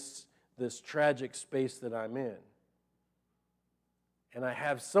in this tragic space that I'm in. And I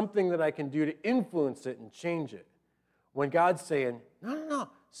have something that I can do to influence it and change it. When God's saying, no,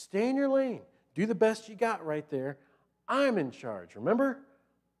 stay in your lane. Do the best you got right there. I'm in charge, remember?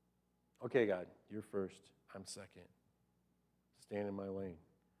 Okay, God, you're first. I'm second. Stand in my lane.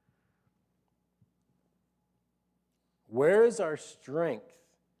 Where is our strength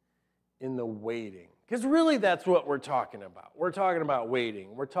in the waiting? Because really that's what we're talking about. We're talking about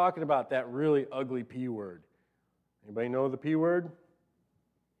waiting. We're talking about that really ugly P word. Anybody know the P word?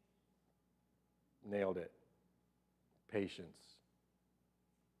 Nailed it. Patience.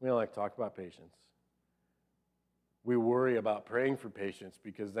 We don't like to talk about patience. We worry about praying for patience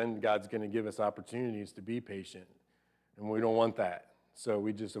because then God's going to give us opportunities to be patient. And we don't want that. So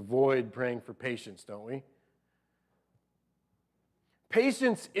we just avoid praying for patience, don't we?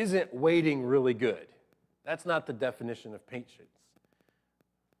 Patience isn't waiting really good. That's not the definition of patience.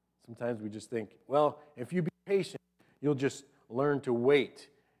 Sometimes we just think, well, if you be patient, you'll just learn to wait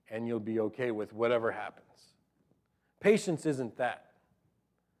and you'll be okay with whatever happens. Patience isn't that.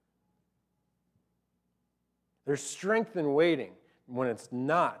 There's strength in waiting when it's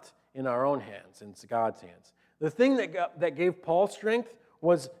not in our own hands, in God's hands. The thing that gave Paul strength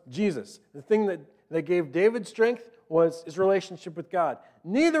was Jesus. The thing that gave David strength was his relationship with God.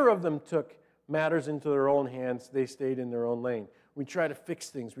 Neither of them took matters into their own hands. They stayed in their own lane. We try to fix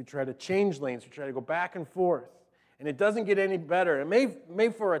things. We try to change lanes. We try to go back and forth. And it doesn't get any better. It may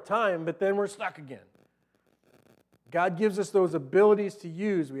for a time, but then we're stuck again. God gives us those abilities to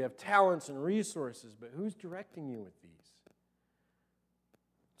use. We have talents and resources, but who's directing you with these?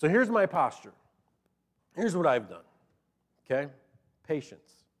 So here's my posture. Here's what I've done, okay? Patience.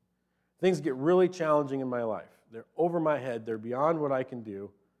 Things get really challenging in my life. They're over my head. They're beyond what I can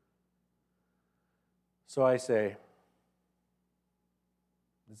do. So I say,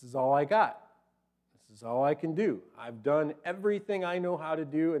 this is all I got. This is all I can do. I've done everything I know how to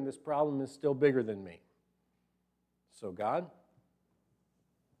do, and this problem is still bigger than me. So God,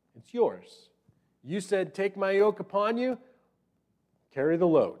 it's yours. You said, take my yoke upon you, carry the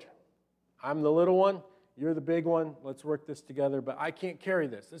load. I'm the little one, you're the big one, let's work this together, but I can't carry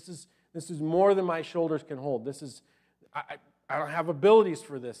this. This is more than my shoulders can hold. I don't have abilities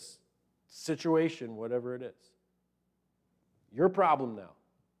for this situation, whatever it is. Your problem now.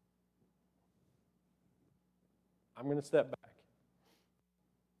 I'm going to step back.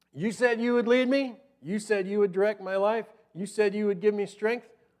 You said you would lead me. You said you would direct my life. You said you would give me strength.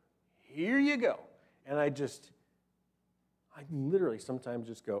 Here you go. And I literally sometimes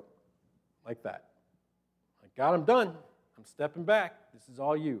just go like that. Like, God, I'm done. I'm stepping back. This is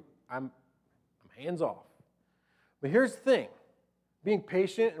all you. I'm hands off. But here's the thing. Being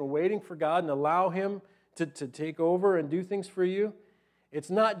patient and waiting for God and allow Him to take over and do things for you,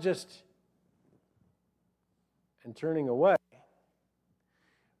 it's not just and turning away.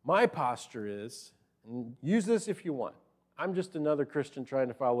 My posture is, and use this if you want, I'm just another Christian trying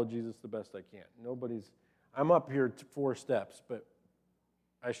to follow Jesus the best I can. I'm up here 4 steps, but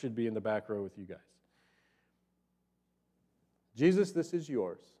I should be in the back row with you guys. Jesus, this is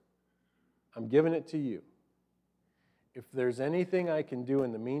yours. I'm giving it to you. If there's anything I can do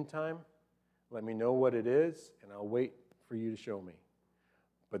in the meantime, let me know what it is, and I'll wait for you to show me.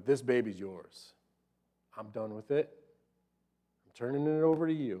 But this baby's yours. I'm done with it. I'm turning it over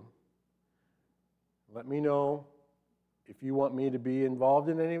to you. Let me know if you want me to be involved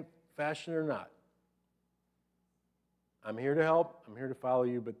in any fashion or not. I'm here to help. I'm here to follow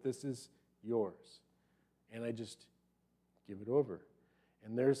you, but this is yours. And I just give it over.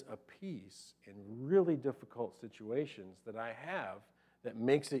 And there's a peace in really difficult situations that I have that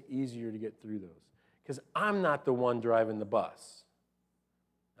makes it easier to get through those. Because I'm not the one driving the bus.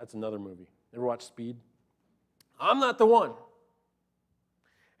 That's another movie. Ever watch Speed? I'm not the one.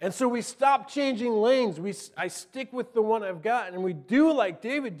 And so we stop changing lanes. I stick with the one I've got, and we do like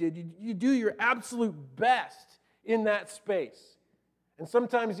David did. You do your absolute best in that space. And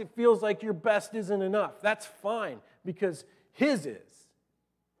sometimes it feels like your best isn't enough. That's fine, because His is.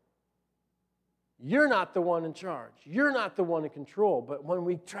 You're not the one in charge. You're not the one in control. But when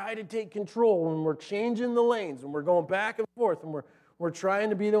we try to take control, when we're changing the lanes, when we're going back and forth, and we're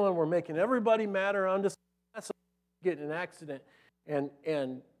trying to be the one, we're making everybody mad around us, that's get in an accident. And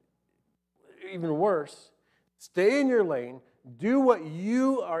even worse, stay in your lane, do what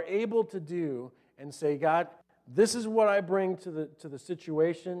you are able to do, and say, God, this is what I bring to the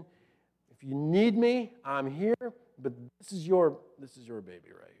situation. If you need me, I'm here, but this is your baby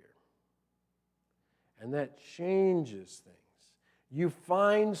right here. And that changes things. You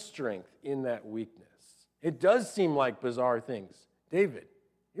find strength in that weakness. It does seem like bizarre things. David,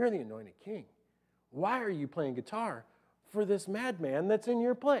 you're the anointed king. Why are you playing guitar for this madman that's in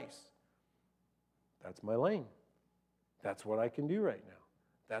your place? That's my lane. That's what I can do right now.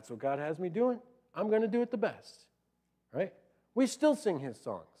 That's what God has me doing. I'm going to do it the best. Right? We still sing His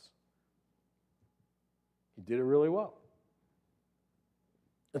songs. He did it really well.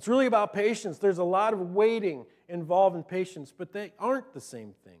 It's really about patience. There's a lot of waiting involved in patience, but they aren't the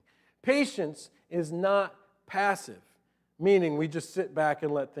same thing. Patience is not passive, meaning we just sit back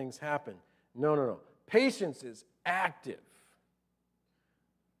and let things happen. No. Patience is active.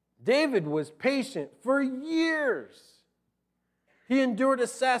 David was patient for years. He endured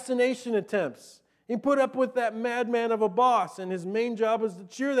assassination attempts. He put up with that madman of a boss, and his main job was to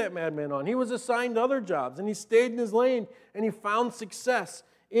cheer that madman on. He was assigned other jobs, and he stayed in his lane, and he found success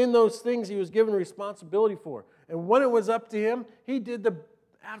in those things he was given responsibility for. And when it was up to him, he did the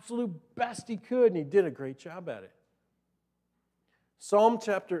absolute best he could, and he did a great job at it. Psalm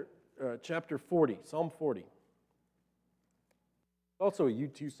chapter 40, Psalm 40. Also a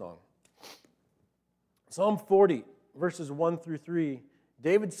U2 song. Psalm 40, verses 1 through 3.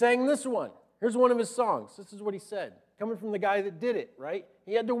 David sang this one. Here's one of his songs. This is what he said. coming from the guy that did it, right?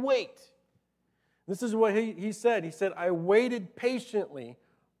 He had to wait. This is what he said. He said, I waited patiently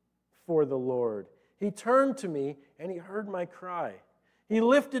for the Lord. He turned to me and he heard my cry. He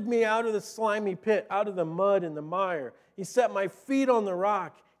lifted me out of the slimy pit, out of the mud and the mire. He set my feet on the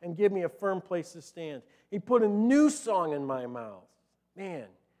rock and gave me a firm place to stand. He put a new song in my mouth. Man, do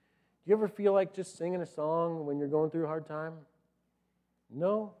you ever feel like just singing a song when you're going through a hard time?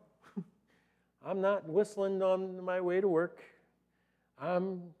 No. I'm not whistling on my way to work.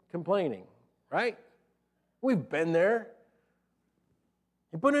 I'm complaining, right? We've been there.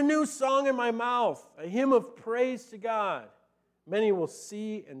 He put a new song in my mouth, a hymn of praise to God. Many will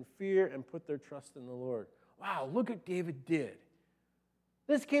see and fear and put their trust in the Lord. Wow, look what David did.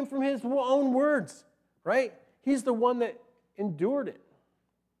 This came from his own words, right? He's the one that endured it.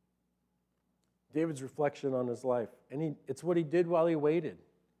 David's reflection on his life, and it's what he did while he waited.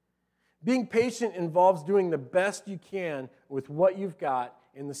 Being patient involves doing the best you can with what you've got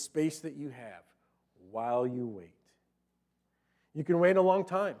in the space that you have while you wait. You can wait a long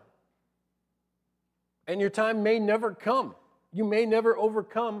time, and your time may never come. You may never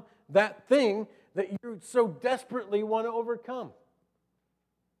overcome that thing that you so desperately want to overcome.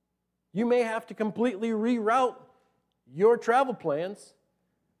 You may have to completely reroute your travel plans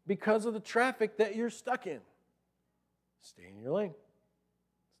because of the traffic that you're stuck in. Stay in your lane.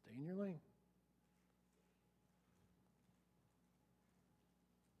 Stay in your lane.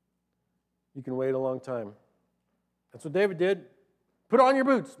 You can wait a long time. That's what David did. Put on your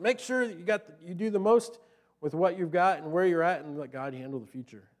boots. Make sure that you do the most with what you've got and where you're at, and let God handle the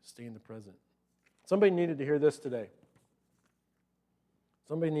future. Stay in the present. Somebody needed to hear this today.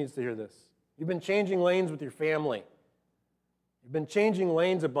 Somebody needs to hear this. You've been changing lanes with your family. You've been changing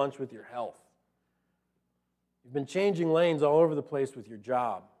lanes a bunch with your health. You've been changing lanes all over the place with your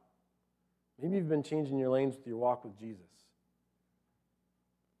job. Maybe you've been changing your lanes with your walk with Jesus.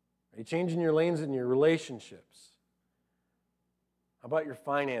 Are you changing your lanes in your relationships? How about your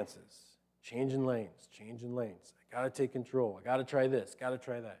finances? Changing lanes, changing lanes. I got to take control. I got to try this, got to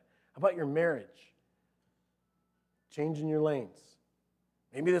try that. How about your marriage? Changing your lanes.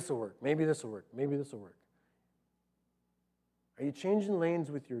 Maybe this will work, maybe this will work, maybe this will work. Are you changing lanes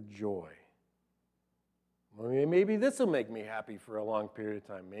with your joy? Well, maybe this will make me happy for a long period of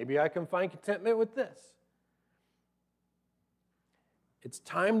time. Maybe I can find contentment with this. It's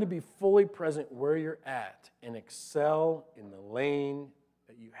time to be fully present where you're at and excel in the lane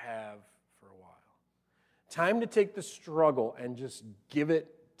that you have for a while. Time to take the struggle and just give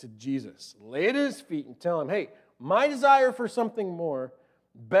it to Jesus. Lay it at his feet and tell him, hey, my desire for something more,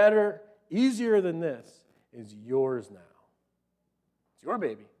 better, easier than this is yours now. It's your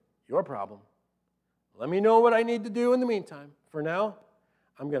baby, your problem. Let me know what I need to do in the meantime. For now,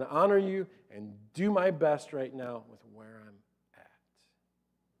 I'm going to honor you and do my best right now with where I'm at.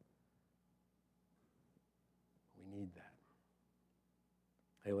 We need that.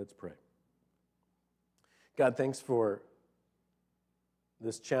 Hey, let's pray. God, thanks for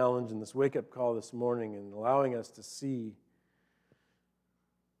this challenge and this wake-up call this morning and allowing us to see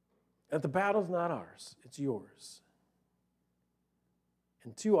that the battle's not ours, it's yours.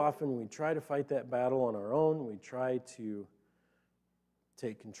 And too often we try to fight that battle on our own. We try to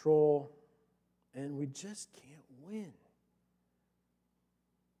take control, and we just can't win.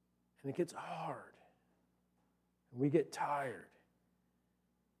 And it gets hard. And we get tired.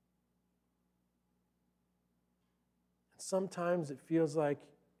 And sometimes it feels like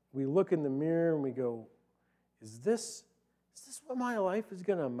we look in the mirror and we go, is this what my life is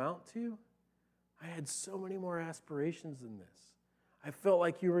going to amount to? I had so many more aspirations than this. I felt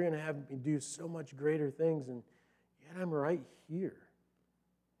like you were going to have me do so much greater things, and yet I'm right here.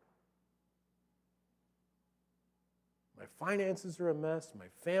 My finances are a mess. My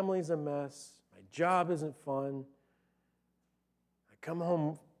family's a mess. My job isn't fun. I come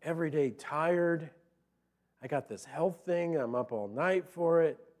home every day tired. I got this health thing. I'm up all night for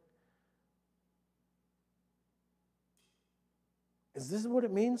it. Is this what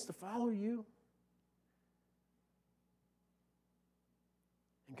it means to follow you?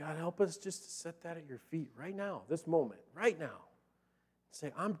 And God, help us just to set that at your feet right now, this moment, right now.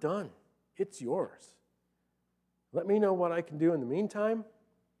 Say, I'm done. It's yours. Let me know what I can do in the meantime,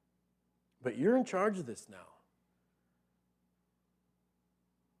 but you're in charge of this now.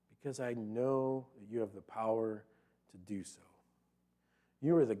 Because I know that you have the power to do so.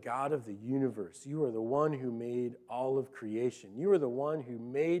 You are the God of the universe. You are the one who made all of creation. You are the one who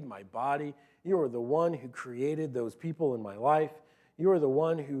made my body. You are the one who created those people in my life. You are the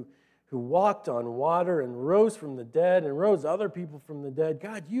one who walked on water and rose from the dead and rose other people from the dead.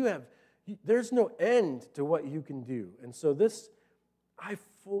 God, you There's no end to what you can do. And so I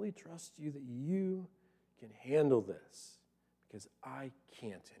fully trust you that you can handle this because I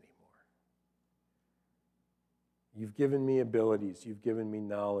can't anymore. You've given me abilities. You've given me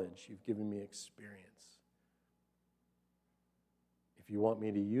knowledge. You've given me experience. If you want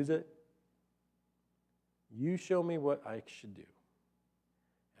me to use it, you show me what I should do.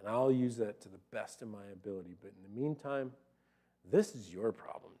 And I'll use that to the best of my ability. But in the meantime, this is your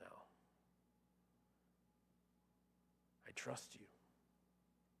problem now. I trust you.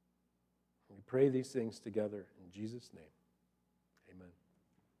 We pray these things together in Jesus' name. Amen.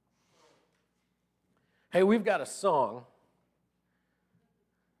 Hey, we've got a song.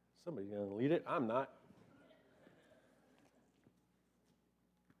 Somebody's going to lead it. I'm not.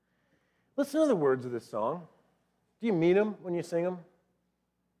 Listen to the words of this song. Do you mean them when you sing them?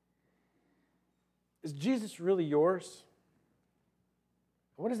 Is Jesus really yours?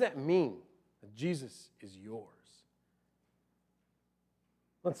 What does that mean, that Jesus is yours?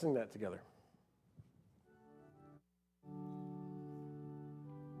 Let's sing that together.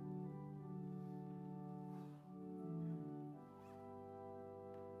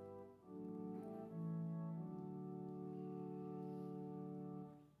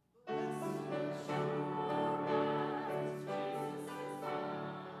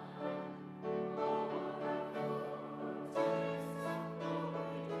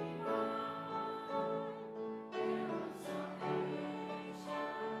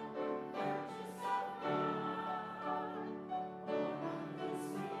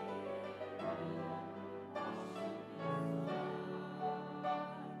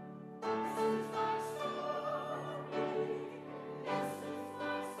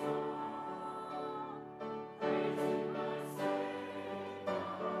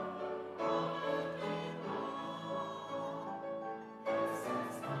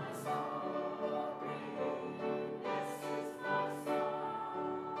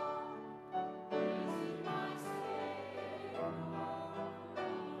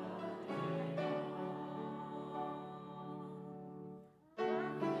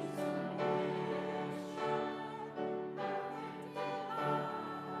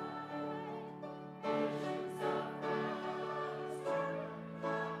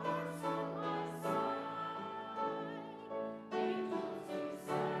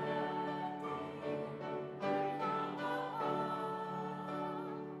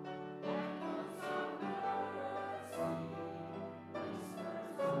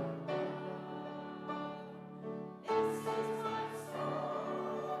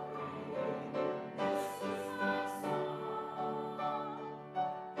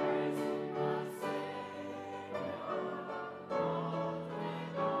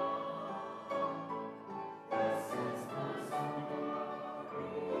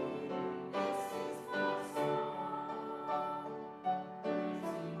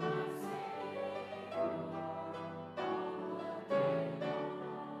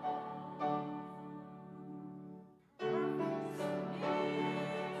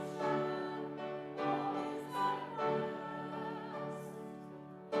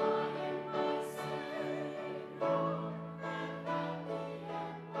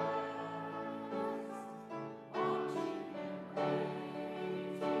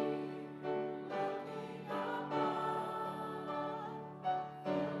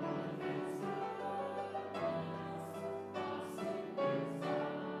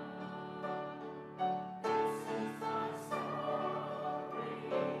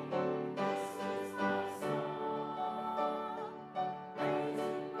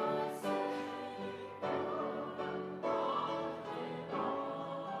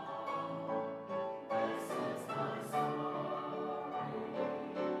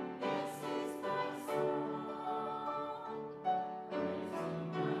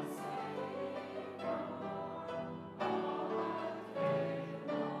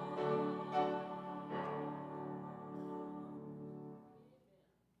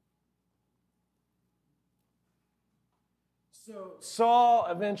 So Saul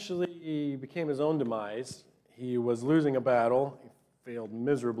eventually became his own demise. He was losing a battle. He failed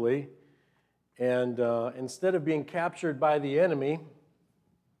miserably. And instead of being captured by the enemy,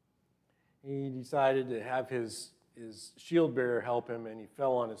 he decided to have his shield bearer help him, and he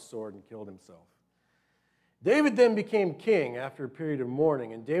fell on his sword and killed himself. David then became king after a period of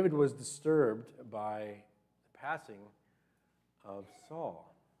mourning, and David was disturbed by the passing of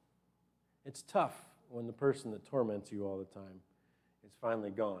Saul. It's tough when the person that torments you all the time is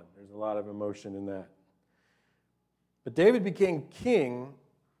finally gone. There's a lot of emotion in that. But David became king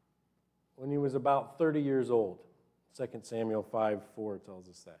when he was about 30 years old. 2 Samuel 5:4 tells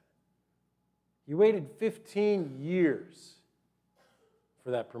us that. He waited 15 years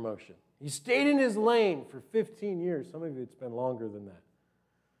for that promotion. He stayed in his lane for 15 years. Some of you, it's been longer than that.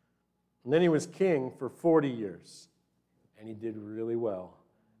 And then he was king for 40 years. And he did really well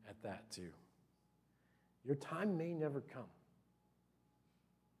at that too. Your time may never come.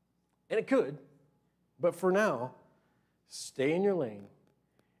 And it could. But for now, stay in your lane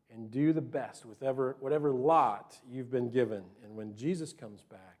and do the best with whatever lot you've been given. And when Jesus comes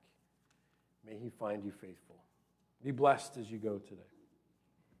back, may he find you faithful. Be blessed as you go today.